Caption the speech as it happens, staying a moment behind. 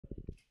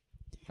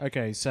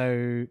Okay,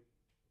 so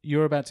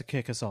you're about to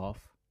kick us off.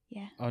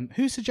 Yeah.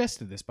 Who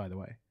suggested this, by the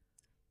way?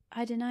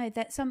 I don't know.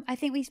 I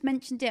think we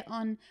mentioned it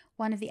on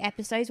one of the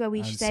episodes where we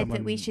And said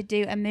that we should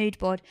do a mood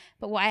board.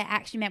 But what I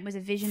actually meant was a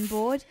vision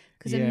board,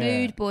 because a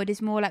mood board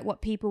is more like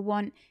what people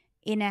want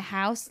in a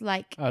house,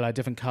 like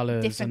different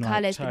colours. Different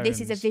colours. But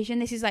this is a vision.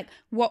 This is like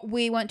what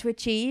we want to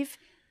achieve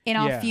in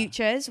our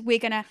futures. We're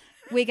gonna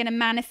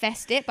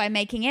manifest it by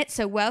making it.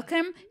 So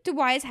welcome to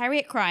Why Is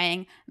Harriet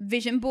Crying?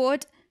 Vision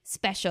board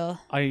special.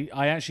 I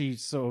actually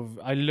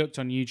I looked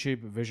on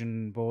YouTube at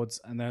vision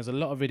boards, and there's a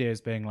lot of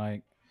videos being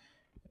like,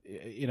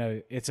 you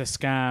know, it's a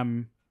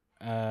scam.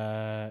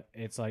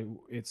 It's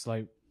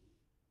like.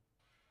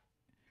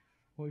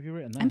 What have you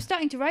written there? I'm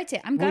starting to write it.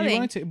 I'm What are going. you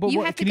writing? But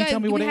you have to can go. you tell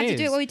me what we it have is? to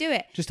do it while we do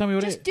it. Just tell me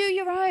what it is. Just do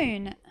your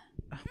own.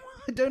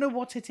 I don't know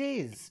what it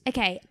is.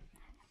 Okay,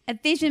 a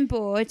vision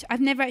board.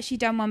 I've never actually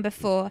done one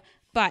before,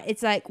 but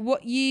it's like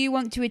what you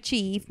want to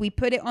achieve. We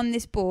put it on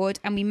this board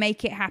and we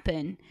make it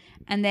happen,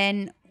 and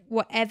then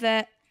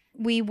whatever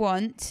we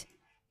want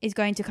is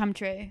going to come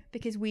true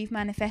because we've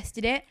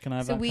manifested it. Can I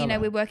have so that we colour? know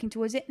we're working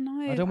towards it.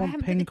 No, I don't want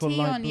haven't pink put or the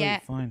tea light on blue.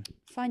 yet.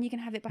 Fine, you can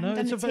have it, but I No,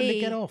 haven't it's done the okay. tea.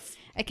 Get off.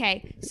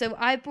 Okay, so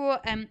I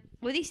brought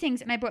all these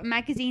things, and I brought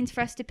magazines for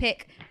us to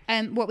pick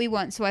what we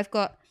want. So I've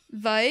got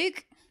Vogue.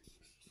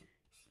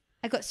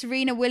 I got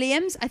Serena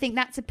Williams. I think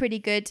that's a pretty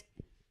good.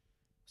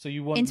 So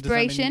you want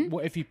inspiration.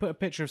 What if you put a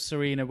picture of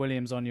Serena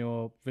Williams on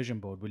your vision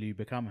board? Will you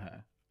become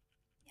her?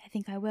 I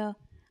think I will.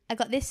 I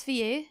got this for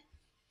you.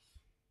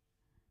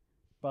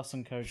 Bus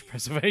and Coach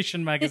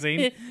Preservation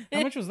magazine.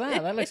 How much was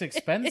that? That looks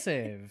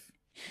expensive.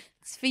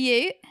 It's for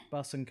you.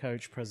 Bus and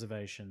Coach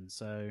Preservation.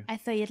 So I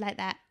thought you'd like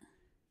that.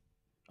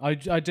 I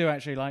do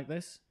actually like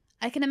this.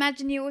 I can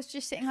imagine you was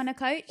just sitting on a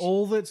coach.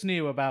 All that's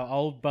new about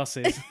old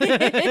buses. You're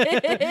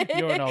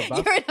an old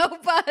bus. You're an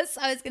old bus.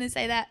 I was going to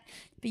say that,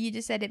 but you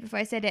just said it before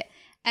I said it.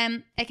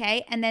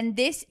 Okay, and then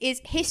this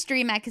is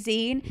History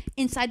magazine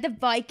inside the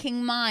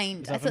Viking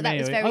Mind. I thought that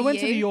was very I went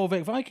to you. the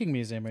Jorvik Viking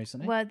Museum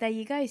recently. Well, there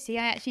you go. See,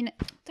 I actually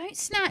don't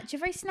snatch.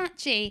 You're very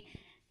snatchy.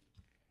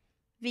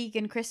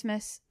 Vegan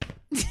Christmas.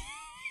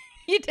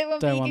 You don't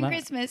want vegan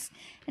Christmas.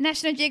 A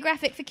National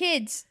Geographic for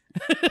kids.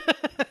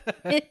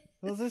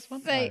 Was this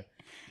one? So, No.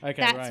 Okay,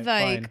 that's right,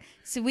 Vogue. fine.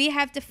 So we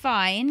have to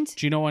find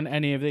Do you not want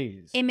any of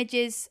these?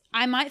 images.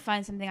 I might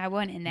find something I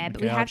want in there, but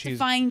Okay, we I'll have to choose-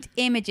 find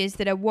images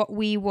that are what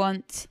we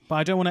want. But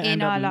I don't want to in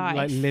end our up life.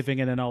 like living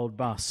in an old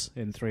bus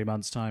in 3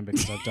 months' time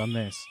because I've done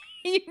this.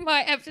 You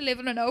might have to live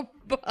on an old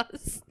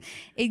bus.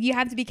 You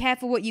have to be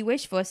careful what you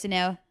wish for,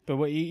 Sunil. But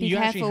what Be you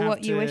actually careful have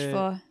what to, you wish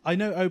for. I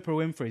know Oprah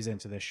Winfrey's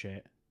into this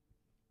shit.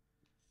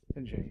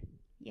 Isn't she?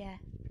 Yeah.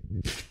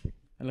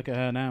 And look at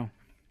her now.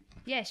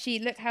 Yeah,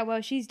 look how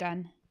well she's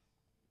done.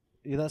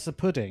 Yeah, that's a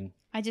pudding.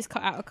 I just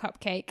cut out a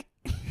cupcake.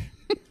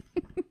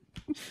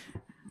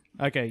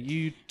 Okay,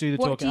 you do the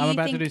What talking. do I'm you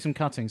about to think- do some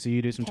cutting, so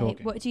you do some Okay,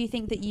 talking. what do you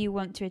think that you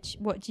want to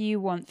what do you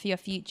want for your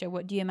future?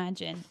 What do you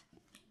imagine?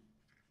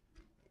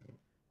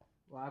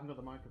 Well, I haven't got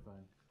the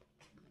microphone.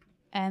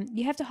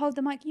 You have to hold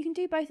the mic. You can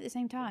do both at the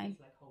same time.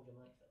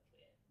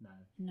 No.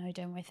 No,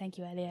 don't worry. Thank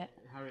you, Elliot.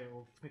 Harriet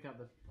will pick up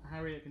the.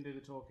 Harriet can do the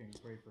talking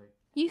briefly.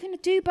 You can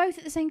do both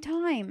at the same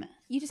time.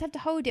 You just have to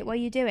hold it while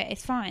you do it.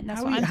 It's fine. That's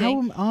How what are I'm you-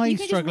 doing. how am I You can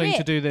just struggling to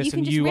rip. do this You can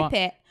and just you rip are-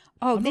 it.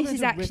 Oh, I'm not this going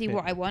is to actually rip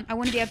what it. I want. I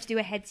want to be able to do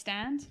a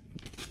headstand.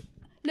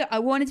 Look, I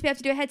wanted to be able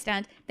to do a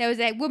headstand. There was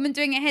a woman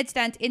doing a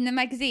headstand in the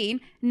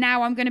magazine.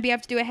 Now I'm going to be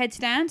able to do a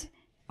headstand.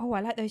 Oh,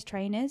 I like those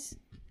trainers.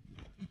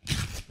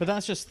 But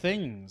that's just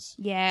things.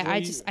 Yeah,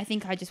 Well, I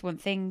think I just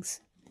want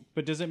things.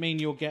 But does it mean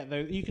you'll get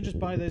those? You can just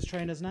buy those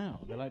trainers now.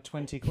 They're like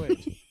 20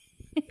 quid.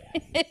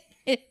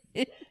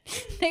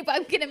 No, but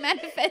I'm going to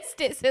manifest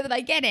it so that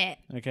I get it.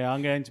 Okay,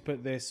 I'm going to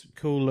put this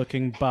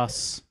cool-looking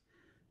bus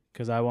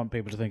because I want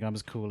people to think I'm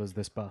as cool as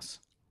this bus.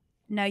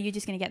 No, you're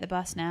just going to get the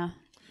bus now.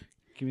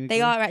 Give me the They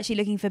clue. are actually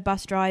looking for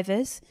bus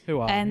drivers. Who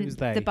are? Who's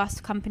they? The bus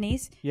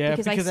companies. Yeah,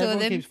 because I saw everyone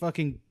them. keeps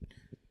fucking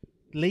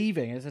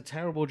leaving. It's a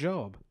terrible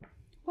job.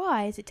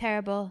 Why is it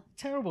terrible?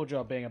 Terrible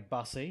job being a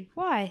bussy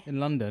Why? in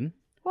London.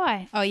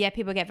 Why? Oh yeah,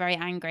 people get very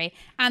angry.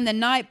 And the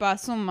night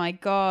bus. Oh my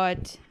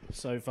god.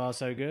 So far,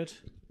 so good.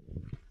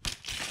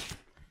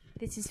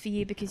 This is for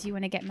you because you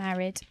want to get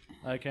married.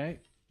 Okay.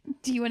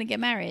 Do you want to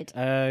get married?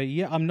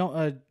 Yeah, I'm not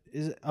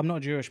a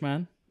Jewish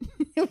man.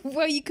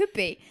 Well, you could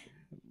be.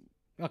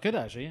 I could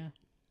actually,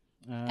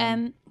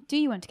 yeah. Do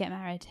you want to get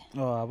married?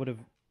 Oh, I would have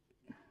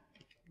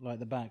liked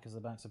the back because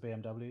the back's a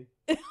BMW.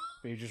 But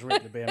you just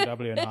rip the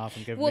BMW in half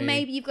and give Well, me...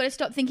 maybe you've got to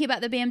stop thinking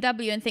about the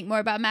BMW and think more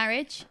about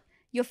marriage.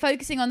 You're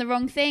focusing on the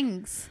wrong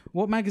things.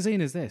 What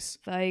magazine is this?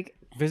 Vogue.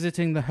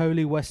 Visiting the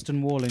Holy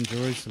Western Wall in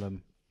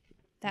Jerusalem.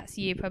 That's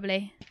you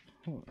probably.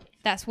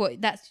 That's what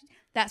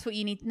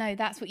you need. No,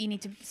 that's what you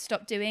need to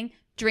stop doing.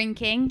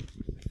 Drinking.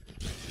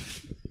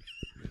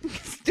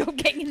 Stop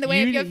getting in the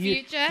way of your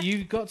future.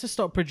 You've got to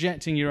stop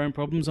projecting your own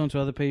problems onto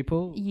other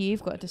people.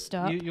 You've got to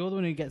stop. You're the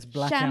one who gets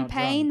blackout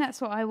Champagne, drunk.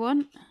 that's what I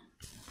want.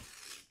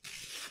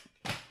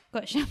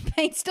 Got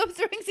champagne. Stop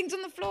throwing things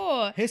on the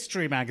floor.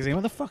 History magazine.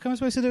 What the fuck am I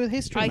supposed to do with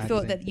history I magazine?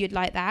 thought that you'd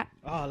like that.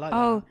 Oh, I like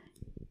Oh,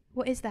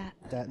 What is that?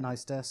 That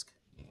nice desk.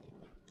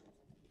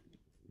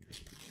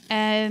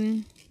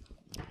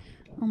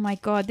 Oh my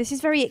god, this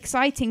is very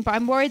exciting, but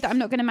I'm worried that I'm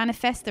not going to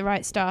manifest the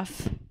right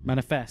stuff.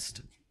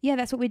 Manifest. Yeah,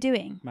 that's what we're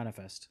doing.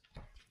 Manifest.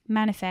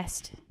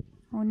 Manifest.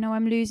 Oh no,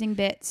 I'm losing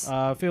bits.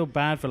 I feel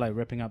bad for like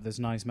ripping up this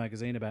nice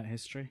magazine about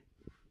history.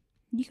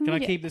 You can Can I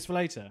read it. keep this for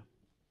later?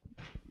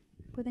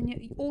 But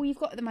then all you've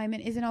got at the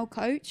moment is an old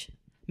coach.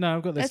 No,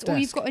 I've got this That's desk. all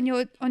you've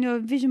got on your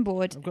vision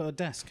board. I've got a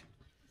desk.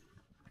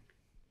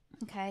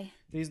 Okay.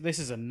 This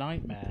is a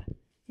nightmare.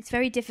 It's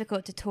very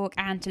difficult to talk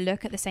and to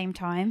look at the same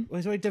time. Well,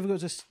 it's very difficult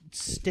to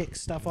stick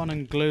stuff on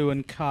and glue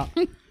and cut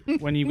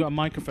when you've got a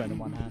microphone in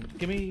one hand.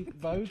 Give me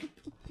Vogue.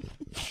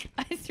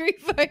 I threw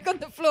Vogue on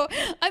the floor.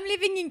 I'm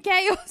living in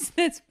chaos.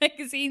 There's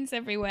magazines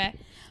everywhere.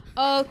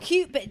 Oh,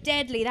 cute but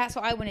deadly. That's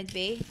what I wanted to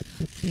be.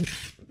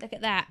 Look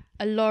at that.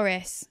 A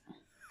Loris.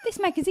 This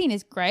magazine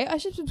is great. I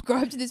should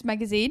subscribe to this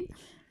magazine.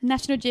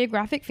 National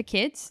Geographic for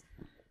kids.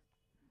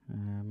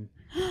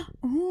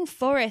 Oh,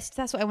 forest.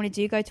 That's what I want to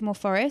do. Go to more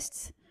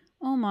forests.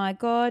 Oh my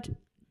god.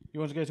 You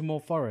want to go to more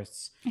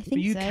forests? I think but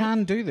you so.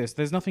 can do this.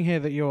 There's nothing here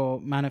that you're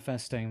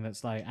manifesting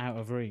that's like out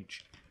of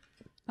reach.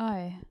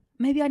 Oh.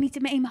 Maybe I need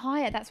to aim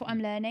higher. That's what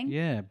I'm learning.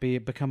 Yeah,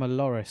 become a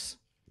loris.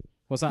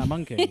 Was that a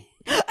monkey?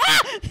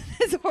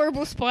 There's a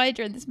horrible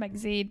spider in this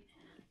magazine.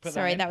 Put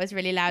Sorry, that in. that was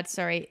really loud.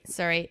 Sorry.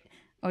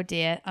 Oh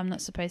dear, I'm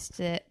not supposed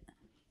to.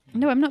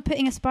 No, I'm not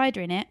putting a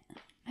spider in it.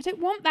 I don't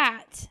want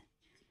that.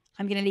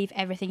 I'm going to leave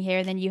everything here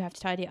and then you have to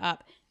tidy it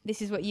up.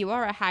 This is what you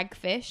are, a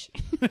hagfish.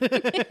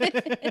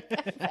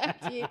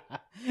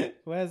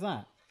 Where's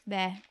that?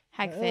 There,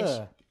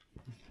 hagfish. Ugh.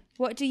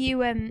 What do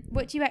you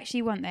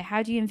actually want though?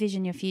 How do you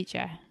envision your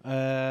future?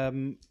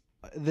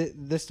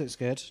 This looks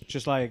good.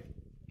 Just like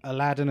a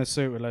lad in a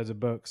suit with loads of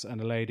books and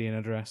a lady in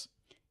a dress.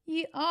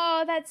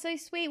 Oh, that's so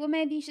sweet. Well,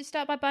 maybe you should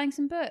start by buying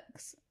some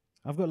books.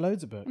 I've got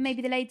loads of books.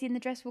 Maybe the lady in the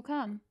dress will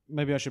come.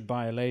 Maybe I should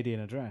buy a lady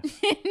in a dress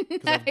because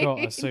I've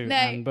got a suit No.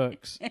 and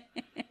books.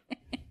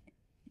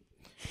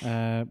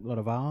 A lot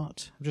of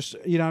art. I'm just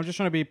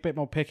trying to be a bit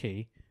more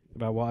picky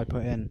about what I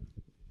put in.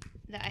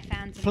 That I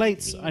found. something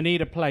Plates. for you. I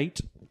need a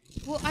plate.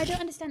 Well, I don't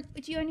understand.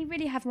 Do you only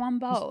really have one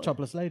bowl?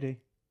 Topless lady.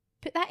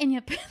 Put that on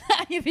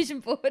your vision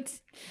board.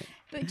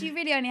 But do you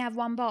really only have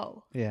one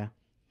bowl? Yeah.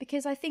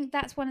 Because I think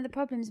that's one of the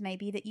problems,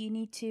 maybe, that you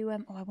need to.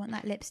 I want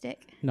that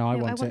lipstick. No, I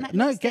want it. that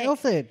No, lipstick. get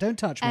off it. Don't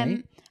touch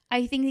me.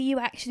 I think that you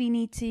actually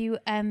need to.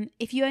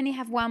 If you only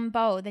have one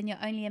bowl, then you're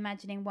only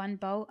imagining one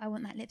bowl. I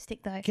want that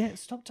lipstick though.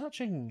 Stop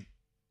touching.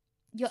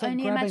 You're Stop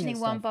only grabbing imagining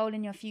at one stuff. bowl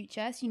in your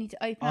future, so you need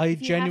to open up. I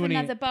If you genuinely-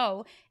 have another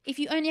bowl, if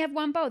you only have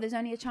one bowl, there's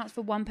only a chance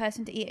for one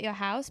person to eat at your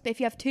house. But if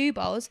you have two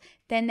bowls,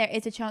 then there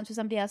is a chance for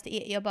somebody else to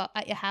eat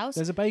at your house.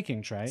 There's a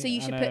baking tray. So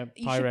you and should a put-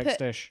 you should Pyrex put-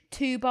 dish.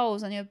 Two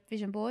bowls on your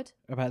vision board.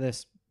 About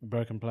this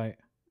broken plate.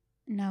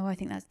 No, I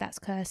think that's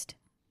cursed.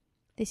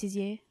 This is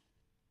you,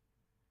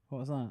 What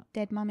was that?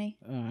 dead mummy.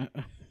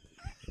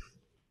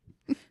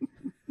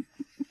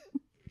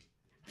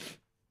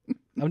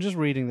 I'm just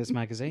reading this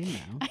magazine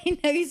now. I know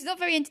it's not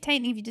very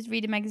entertaining if you just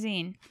read a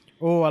magazine.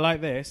 Oh, I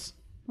like this.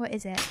 What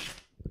is it?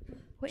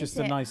 What is Just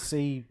a it? nice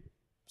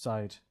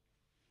seaside.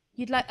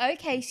 You'd like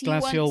okay, so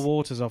Glacial you want.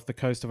 waters off the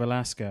coast of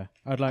Alaska.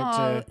 I'd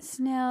like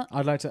Snell.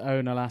 I'd like to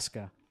own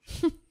Alaska.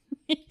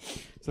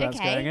 So that's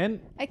Okay. going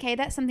in. Okay,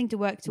 that's something to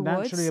work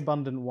towards. Naturally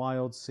abundant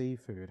wild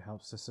seafood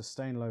helps to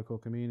sustain local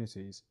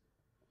communities.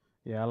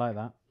 Yeah, I like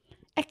that.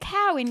 A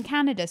cow in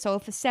Canada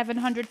sold for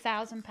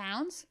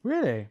 £700,000.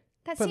 Really?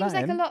 That Put seems that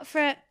like in. a lot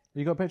for.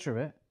 You got a picture of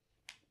it?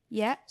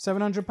 Yeah,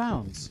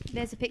 £700.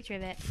 there's a picture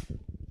of it.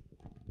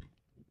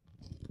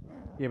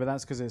 Yeah, but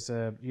that's because it's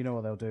you know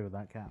what they'll do with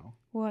that cow.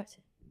 What?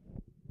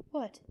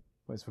 What?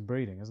 Well, it's for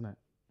breeding, isn't it?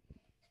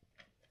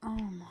 Oh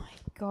my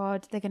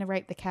god, they're gonna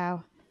rape the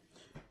cow.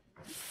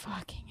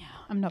 Fucking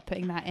hell! I'm not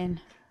putting that in.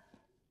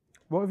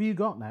 What have you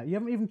got now? You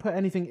haven't even put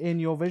anything in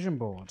your vision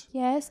board.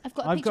 Yes, I've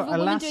got a I've picture got of a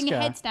woman doing a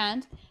Alaska,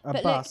 headstand. a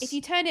But bus. look, if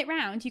you turn it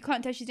round, you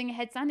can't tell she's doing a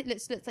headstand. It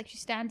looks like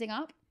she's standing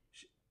up.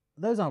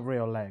 Those aren't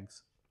real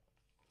legs.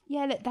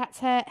 Yeah, look, that's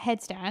her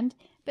headstand.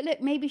 But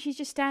look, maybe she's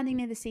just standing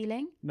near the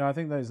ceiling. No, I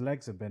think those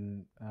legs have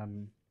been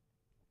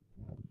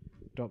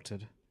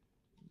doctored.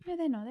 No,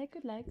 they're not. They're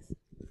good legs. So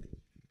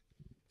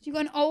you've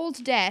got an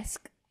old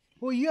desk.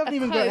 Well, you haven't A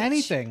even got coach.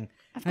 anything.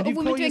 I've And got a you've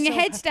woman called doing a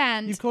yourself-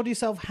 headstand. You've called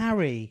yourself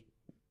Harry.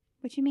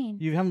 What do you mean?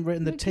 You haven't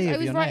written the T I of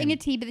was your writing name.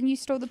 a T, but then you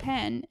stole the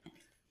pen.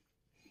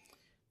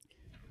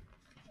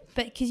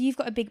 But because you've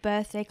got a big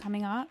birthday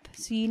coming up,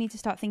 so you need to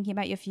start thinking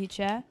about your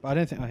future. I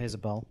don't think. Oh, here's a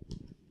bowl.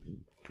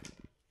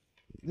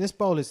 This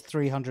bowl is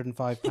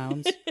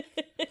 £305.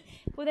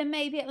 Well, then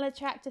maybe it'll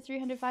attract a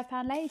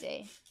 £305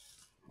 lady.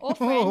 Or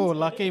friend. Oh,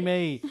 lucky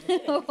me.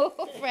 Or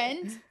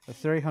friend. A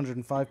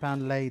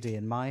 £305 lady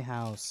in my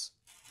house.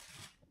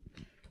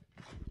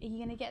 Are you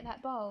going to get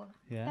that bowl?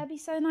 Yeah. That'd be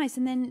so nice.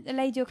 And then the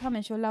lady will come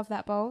and she'll love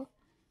that bowl.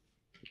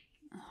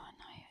 Oh,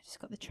 no. I just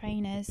got the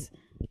trainers.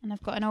 And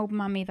I've got an old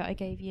mummy that I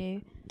gave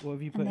you. What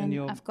have you And put in then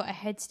your... I've got a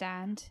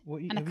headstand.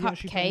 And a have you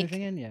actually put cupcake.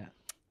 anything in yet?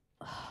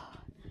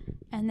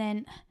 And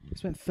then I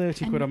spent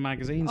 30 quid on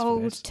magazines for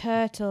old this.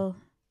 turtle.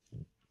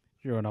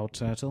 You're an old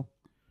turtle.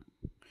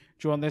 Do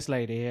you want this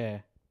lady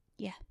here?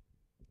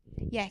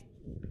 Yeah.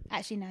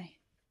 Actually, no.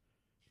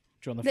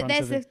 Do you want the Look,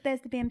 front of the...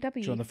 there's the BMW. Do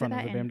you want the Put front of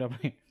that the in.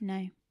 BMW?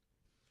 No.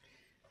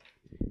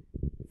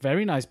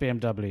 Very nice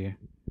BMW.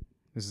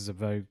 This is a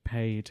Vogue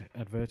paid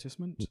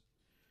advertisement.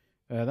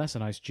 That's a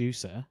nice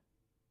juicer.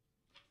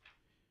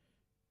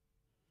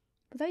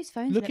 But those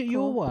phones Look at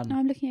your cool. one. No,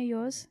 I'm looking at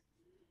yours.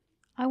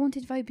 I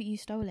wanted Vogue, but you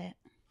stole it.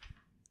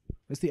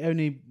 It's the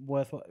only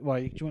worthwhile...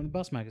 Why, do you want the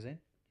Bus magazine?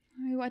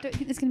 No, I don't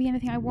think there's going to be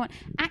anything I want.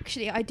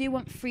 Actually, I do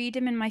want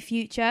freedom in my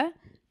future.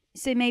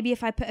 So maybe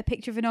if I put a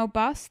picture of an old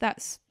bus,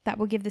 that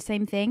will give the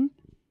same thing.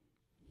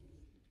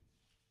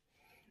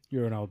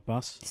 You're an old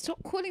bus.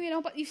 Stop calling me an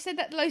old bus. You've said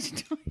that loads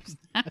of times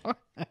now.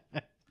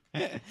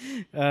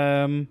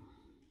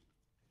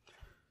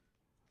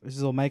 This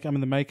is all make. I'm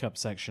in the makeup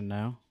section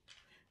now.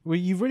 Well,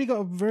 you've really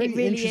got a very It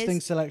really interesting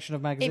is. selection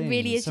of magazines. It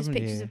really is just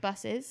haven't pictures you? of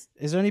buses.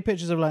 Is there any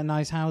pictures of like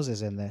nice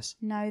houses in this?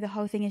 No, the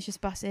whole thing is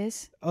just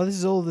buses. Oh, this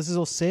is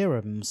all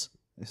serums.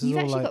 This is You've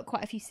all actually like. got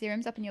quite a few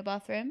serums up in your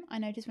bathroom. I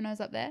noticed when I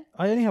was up there.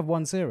 I only have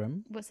one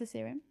serum. What's the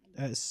serum?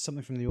 It's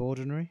something from The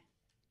Ordinary.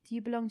 Do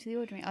you belong to the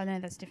Ordinary? Oh no,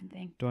 that's a different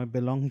thing. Do I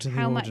belong to The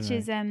How Ordinary?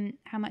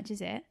 much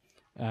is it?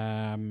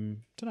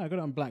 Don't know. I got it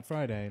on Black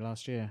Friday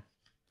last year.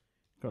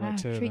 Got Wow, like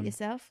 2 of treat them.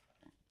 yourself.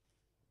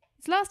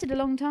 It's lasted a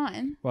long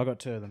time. Well, I got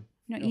 2 of them.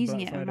 You're not On using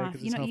Black it Friday enough.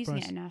 'cause You're it's not half using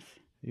price. it enough.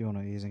 You're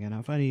not using it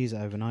enough. I only use it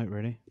overnight,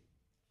 really.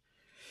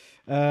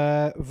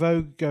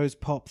 Vogue Goes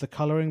Pop, the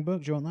colouring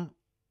book. Do you want that?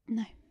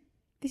 No.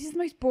 This is the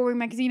most boring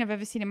magazine I've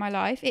ever seen in my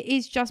life. It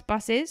is just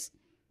buses.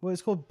 Well,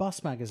 it's called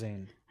Bus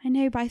Magazine, I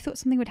know, but I thought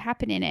something would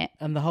happen in it.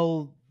 and the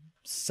whole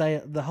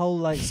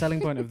like selling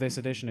point of this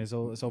edition is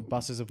it's all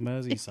buses of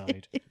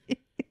Merseyside. Do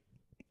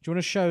you want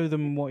to show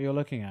them what you're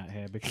looking at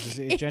here? Because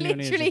it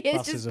genuinely literally is is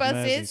buses just of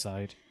buses.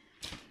 Merseyside.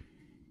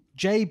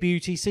 J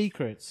Beauty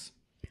Secrets.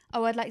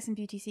 Oh, I'd like some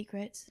beauty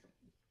secrets.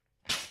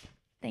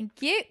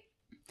 Thank you.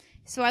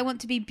 So I want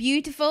to be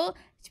beautiful,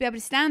 to be able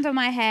to stand on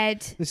my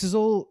head. This is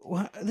all.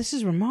 This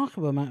is a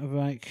remarkable amount of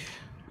like.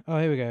 Oh,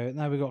 here we go.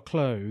 Now we've got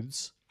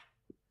clothes.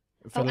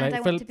 And I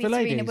want to be Serena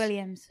ladies.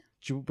 Williams.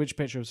 Which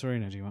picture of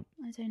Serena do you want?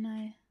 I don't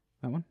know.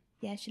 That one?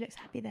 Yeah, she looks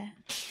happy there.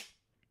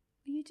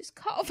 You just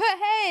cut off her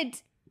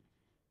head.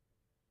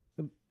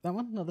 That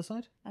one? Another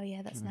side? Oh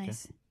yeah, that's Okay.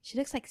 nice. She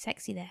looks like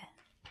sexy there.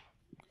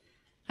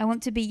 I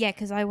want to be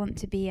because I want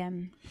to be.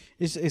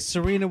 Is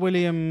Serena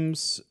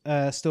Williams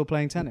still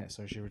playing tennis,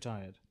 or is she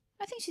retired?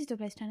 I think she still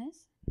plays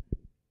tennis.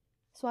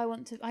 So I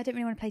want to. I don't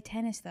really want to play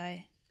tennis though.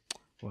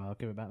 Well, I'll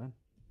give it back then.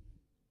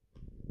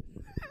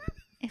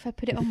 If I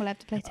put it on, we'll have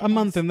to play tennis. A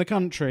month in the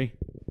country.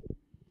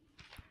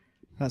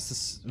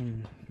 That's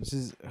this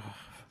is.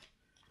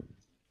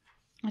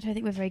 I don't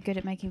think we're very good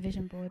at making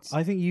vision boards.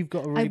 I think you've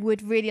got a I really.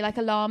 would really like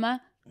a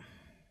llama.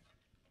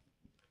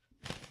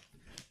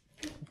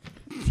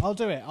 I'll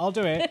do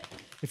it.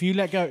 If you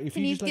let go, if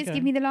Can you you just let just go.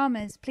 give me the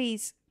llamas,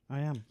 please? I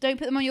am. Don't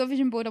put them on your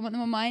vision board. I want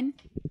them on mine.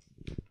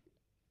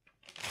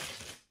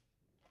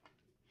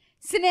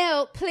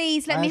 Sunil,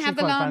 please let I me actually have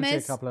the quite fancy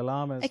llamas. a couple of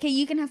llamas. Okay,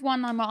 you can have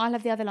one llama. I'll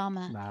have the other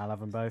llama. Nah, I'll have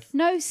them both.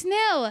 No,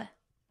 Snell.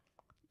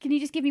 Can you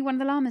just give me one of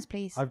the llamas,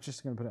 please? I'm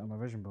just going to put it on my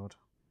vision board.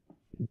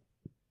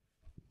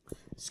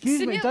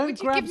 Excuse me, Sunil, don't would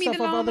you grab give me stuff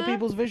the off other llama?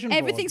 people's vision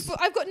Everything's.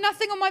 boards. I've got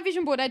nothing on my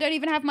vision board. I don't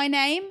even have my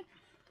name.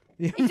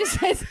 Yeah. It just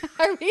says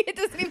Harry. It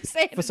doesn't even say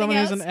anything For someone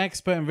else. who's an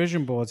expert in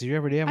vision boards, you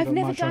already haven't I've got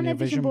never much on done your a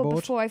vision board board.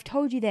 before. I've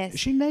told you this. Is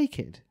she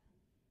naked?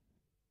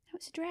 No,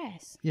 it's a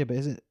dress. Yeah, but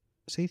is it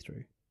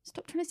see-through?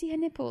 Stop trying to see her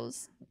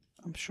nipples.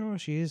 I'm sure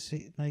she is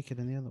naked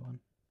in the other one.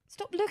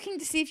 Stop looking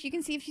to see if you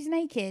can see if she's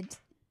naked.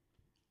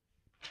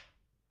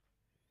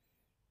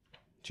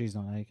 She's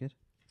not naked.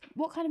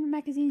 What kind of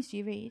magazines do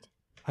you read?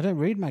 I don't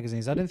read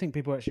magazines. I don't think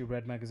people actually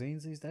read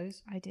magazines these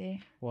days. I do.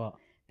 What?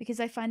 Because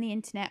I find the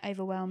internet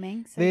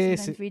overwhelming. So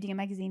This sometimes is- reading a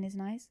magazine is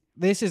nice.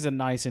 This is a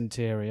nice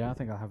interior. I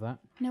think I'll have that.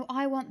 No,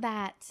 I want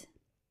that.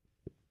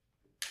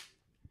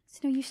 So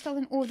no, you've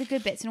stolen all the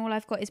good bits and all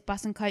I've got is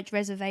bus and coach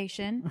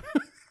reservation.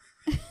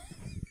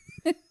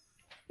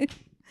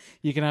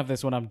 You can have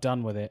this when I'm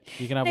done with it.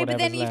 You can have No, but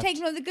whatever's then you've left.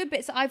 taken all the good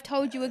bits that I've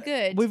told you are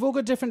good. We've all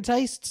got different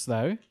tastes,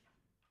 though.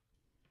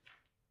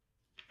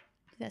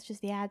 That's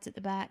just the ads at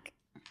the back.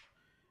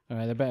 All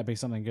right, there better be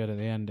something good at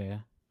the end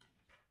here.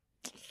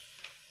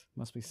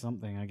 Must be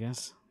something, I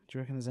guess. Do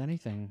you reckon there's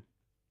anything?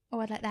 Oh,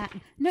 I'd like that.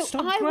 No,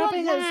 Stop I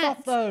grabbing want that that.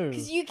 stuff, though.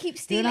 Because you keep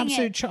You're stealing an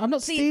absolute it. I'm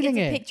not Please, stealing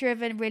it's it. a picture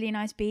of a really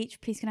nice beach.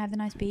 Please, can I have the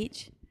nice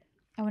beach?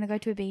 I want to go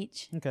to a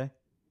beach. Okay.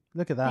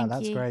 Look at that. Thank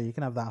That's you. great. You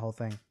can have that whole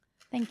thing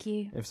Thank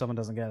you. if someone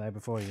doesn't get there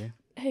before you.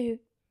 Who?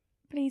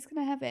 Please, can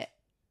I have it?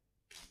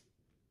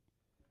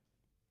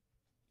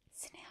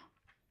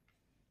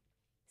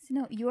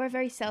 Sunil, you're a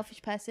very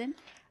selfish person.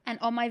 And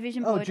on my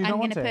vision Oh, board, do you I'm not going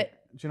want to put... it?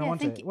 Do you not Yeah,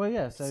 want thank it? you. Well,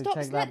 yeah, so Stop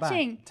take that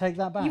snatching. back. Take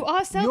that back. You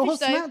are selfish, You're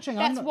though. snatching.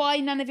 I'm That's not- why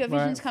none of your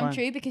visions Right, come fine.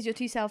 true, because you're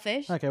too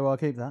selfish. Okay, well, I'll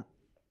keep that.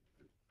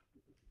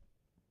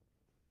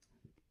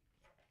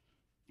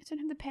 I don't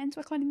have the pen, so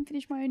I can't even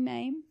finish my own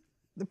name.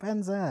 The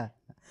pen's there.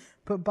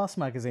 Put Bus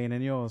Magazine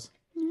in yours.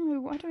 No,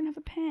 No, I don't have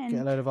a pen.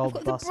 Get a load of I've old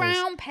got buses. the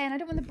brown pen. I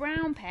don't want the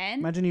brown pen.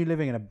 Imagine you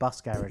living in a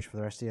bus garage for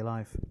the rest of your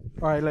life.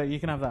 All right, look, you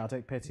can have that. I'll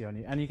take pity on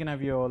you. And you can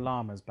have your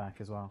llamas back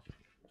as well.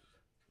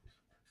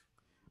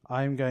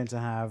 I'm going to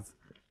have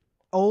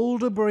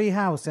Alderbury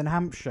House in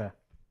Hampshire.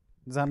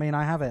 Does that mean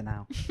I have it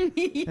now?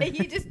 Yeah,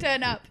 you just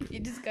turn up. You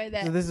just go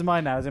there. So this is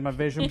mine now. It's in my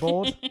vision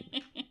board.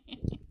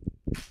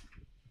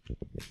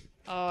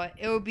 Oh,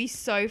 it would be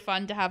so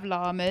fun to have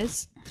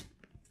llamas.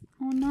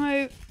 Oh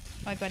no,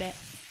 I got it.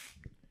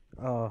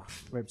 Oh,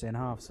 ripped it in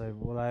half. So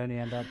will I only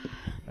end up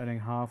owning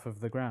half of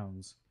the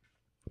grounds?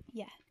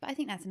 Yeah, but I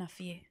think that's enough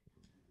for you.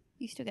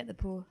 You still get the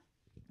paw.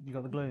 You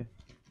got the glue?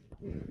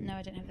 No,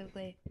 I don't have the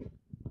glue.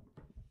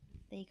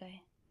 There you go.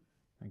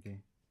 Thank you.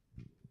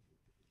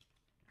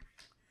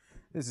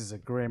 This is a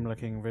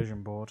grim-looking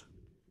vision board.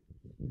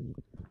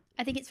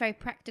 I think it's very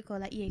practical.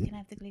 Like you can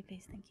have the glue,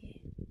 please. Thank you.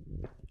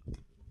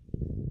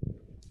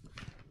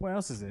 What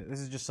else is it?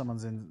 This is just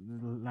someone's in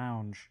the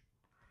lounge.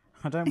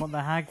 I don't want the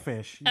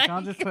hagfish. You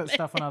can't just put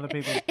stuff on other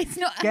people's. It's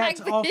not a Get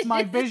hagfish. off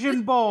my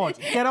vision board!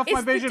 Get off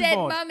my vision It's the dead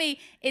board! mummy.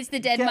 It's the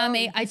dead Get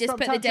mummy. off- I just stop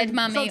put the dead touching-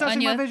 mummy stop touching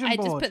on my your. vision I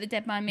just board. put the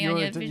dead mummy on You're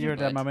your a, vision you're a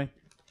board. dead mummy.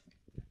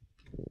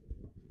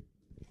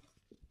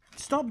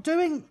 Stop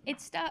doing.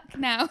 It's stuck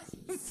now.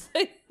 No,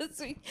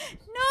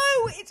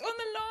 it's on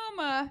the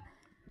llama.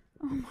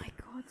 Oh my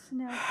god,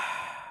 Snell.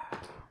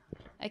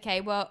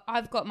 Okay, well,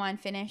 I've got mine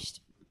finished.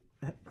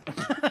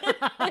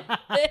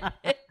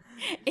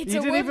 It's You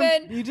a didn't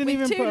woman even- you didn't with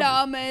even two put-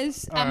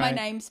 llamas All and my right.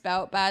 name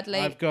spelt badly.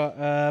 I've got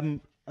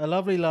a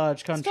lovely large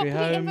Stop country putting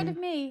it in front of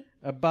home, me.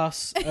 a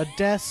bus, a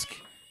desk,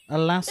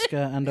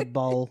 Alaska, and a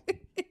bowl.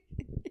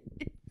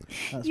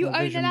 That's You my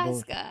own vision board.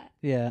 Alaska,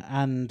 Yeah,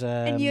 and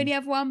and you only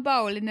have one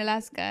bowl in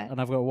Alaska. and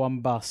I've got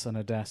one bus and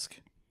a desk.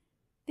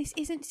 This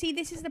isn't. See,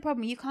 this is the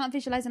problem. You can't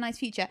visualize a nice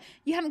future.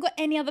 You haven't got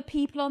any other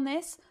people on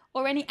this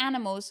or any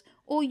animals.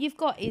 All you've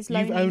got is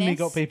loneliness. You've only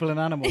got people and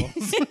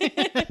animals.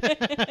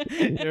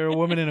 You're a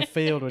woman in a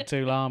field with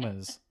two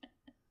llamas.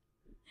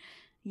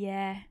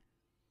 Yeah,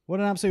 What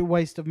an absolute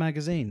waste of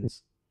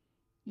magazines.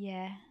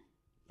 yeah.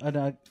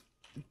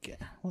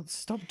 Well,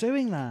 stop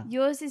doing that.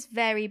 Yours is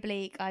very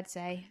bleak, I'd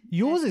say.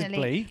 Yours is personally.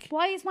 bleak.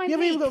 Why is mine You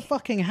haven't bleak? even got a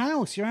fucking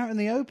house. You're out in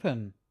the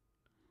open.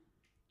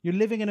 You're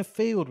living in a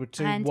field with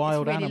two And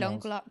wild it's really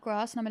animals. long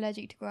grass, and I'm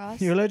allergic to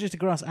grass. You're allergic to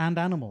grass and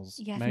animals.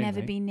 Yeah, I've mainly.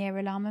 never been near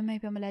a llama.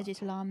 Maybe I'm allergic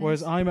to llamas.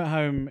 Whereas I'm at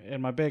home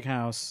in my big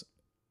house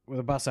with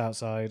a bus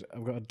outside.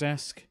 I've got a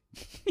desk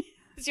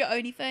It's your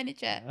only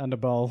furniture. and a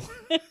bowl.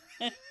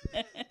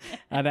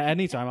 And at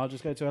any time, I'll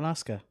just go to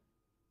Alaska.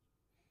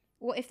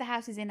 What if the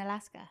house is in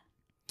Alaska?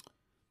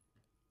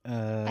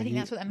 I think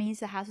that's what that means.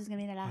 The house is going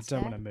to be in I Alaska.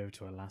 don't want to move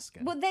to Alaska.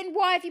 Well, then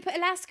why have you put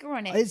Alaska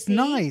on it? It's See?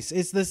 nice.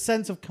 It's the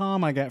sense of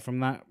calm I get from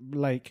that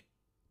lake.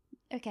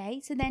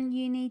 Okay, so then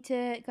you need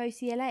to go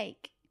see a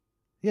lake.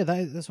 Yeah,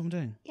 that's what I'm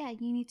doing. Yeah,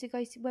 you need to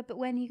go see. But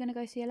when are you going to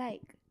go see a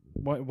lake?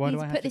 Why you do need I to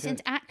have put to this go?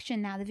 into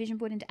action now. The vision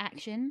board into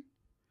action.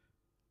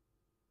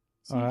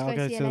 So All you right, need I'll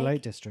go see to a the lake.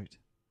 Lake District.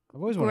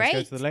 I've always wanted to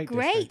go to the Lake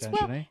Great. District,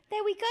 Well, actually.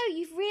 there we go.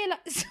 You've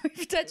realised. Sorry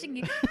for touching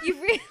you. You've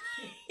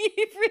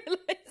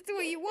realised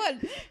what you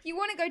want. You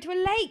want to go to a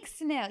lake,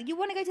 Snell. You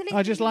want to go to a lake.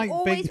 I just You've like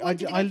always big- wanted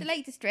to go I- to the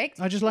Lake District.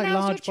 I just like Now's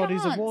your large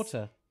bodies of chance.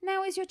 water.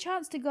 Now is your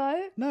chance to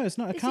go. No, it's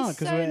not. I This can't is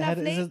because so there's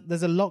lovely.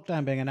 there's a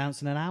lockdown being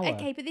announced in an hour.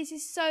 Okay, but this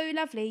is so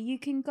lovely. You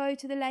can go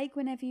to the lake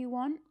whenever you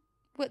want.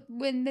 But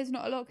when there's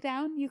not a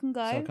lockdown, you can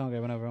go. So I can't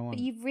go whenever I But want.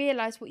 you've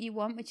realised what you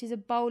want, which is a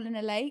bowl in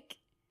a lake.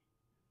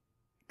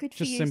 Good for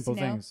Just you, simple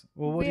Snell. things.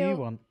 Well, what do you Real-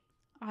 want?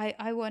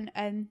 I want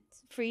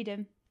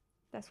freedom.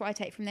 That's what I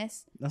take from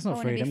this. That's I not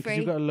wanna be freedom because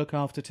you've free. got to look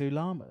after two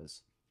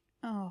llamas.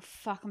 Oh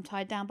fuck! I'm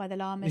tied down by the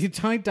llamas. You're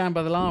tied down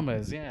by the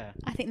llamas, yeah.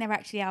 I think they're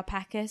actually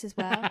alpacas as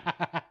well.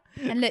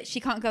 And look, she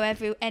can't go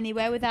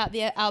anywhere without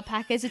the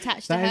alpacas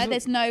attached to That is her. what-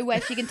 There's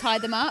nowhere she can tie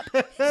them up.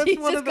 That's She's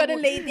one just of the got to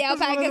wo- lead the that's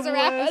one of alpacas the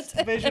around.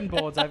 worst vision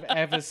boards I've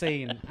ever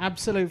seen.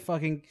 Absolute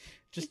fucking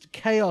just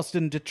chaos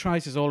and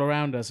detritus all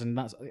around us, and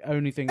that's the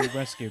only thing we've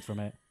rescued from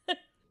it.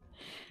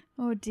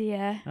 Oh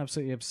dear.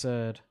 Absolutely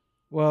absurd.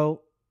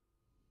 Well,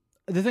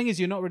 the thing is,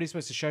 you're not really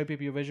supposed to show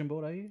people your vision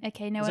board, are you?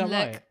 Okay, no Is one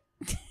that look.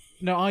 right?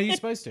 No, are you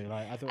supposed to?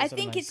 Like, I thought. It I was something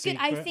think like it's good.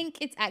 I secret. think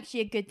it's actually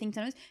a good thing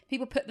sometimes.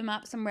 People put them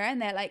up somewhere and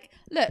they're like,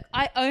 look,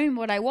 I own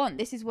what I want.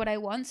 This is what I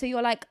want. So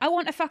you're like, I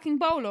want a fucking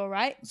bowl, all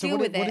right? So Deal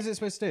with what it. is it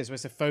supposed to do? It's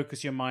supposed to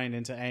focus your mind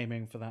into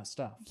aiming for that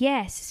stuff.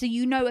 Yes. So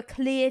you know a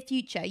clear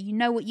future. You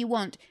know what you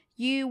want.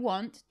 You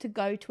want to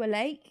go to a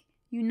lake.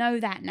 You know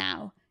that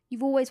now.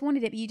 You've always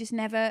wanted it, but you just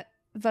never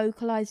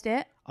vocalized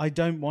it. I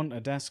don't want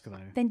a desk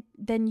though.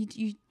 Then you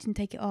didn't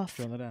take it off.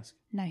 Do you want the desk?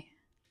 No.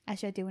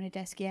 Actually, I do want a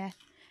desk, yeah.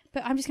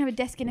 But I'm just going to have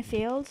a desk in a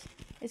field.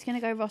 It's going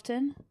to go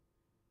rotten.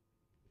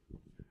 Do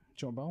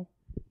you want a bowl?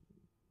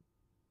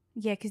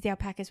 Yeah, because the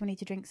alpacas will need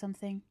to drink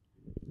something.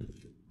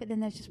 But then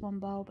there's just one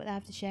bowl, but they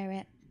have to share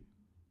it.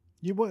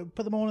 You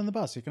put them all in the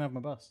bus. You can have my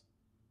bus.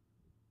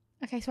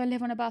 Okay, so I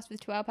live on a bus with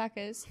 2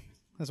 alpacas.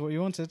 That's what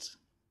you wanted.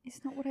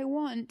 It's not what I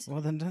want.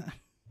 Well then,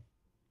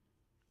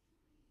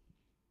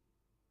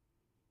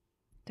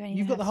 Don't even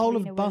You've got have the whole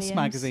Serena of Bus Williams.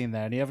 magazine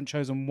there, and you haven't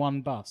chosen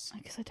one bus. I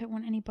guess I don't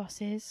want any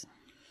buses.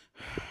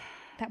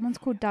 That one's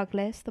called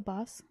Douglas, the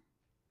bus.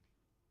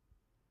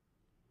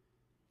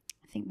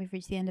 I think we've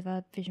reached the end of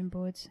our vision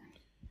boards.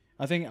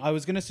 I think I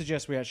was going to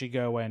suggest we actually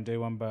go away and do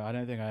one, but I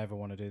don't think I ever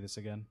want to do this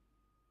again.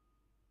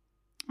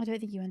 I don't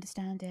think you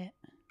understand it.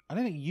 I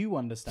don't think you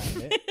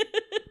understand it.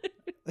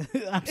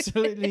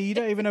 Absolutely. You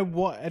don't even know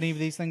what any of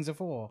these things are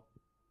for.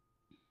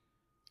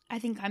 I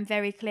think I'm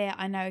very clear.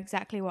 I know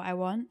exactly what I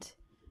want.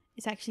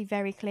 It's actually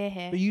very clear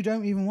here. But you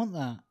don't even want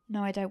that.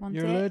 No, I don't want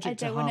You're it. allergic I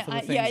to don't half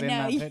want of the it. things in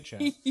that picture.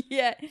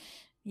 Yeah.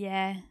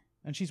 Yeah.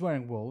 And she's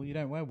wearing wool. You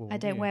don't wear wool. I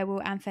do don't you? wear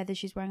wool and feathers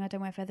she's wearing. I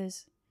don't wear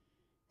feathers.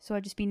 So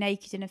I'll just be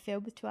naked in a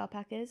field with 2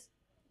 alpacas.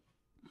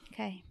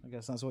 Okay. I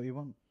guess that's what you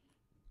want.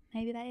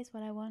 Maybe that is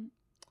what I want.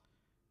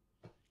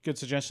 Good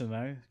suggestion,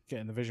 though,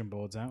 getting the vision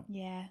boards out.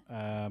 Yeah.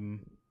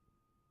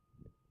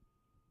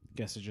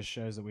 Guess it just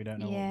shows that we don't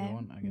know what we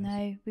want, I guess.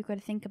 No, we've got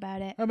to think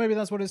about it. Oh, maybe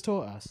that's what it's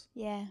taught us.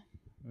 Yeah.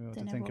 We ought Don't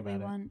to know think what we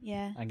about it. want.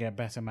 Yeah. And get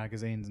better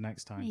magazines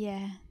next time.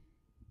 Yeah.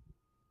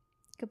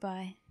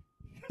 Goodbye.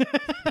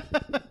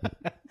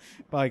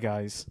 Bye,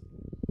 guys.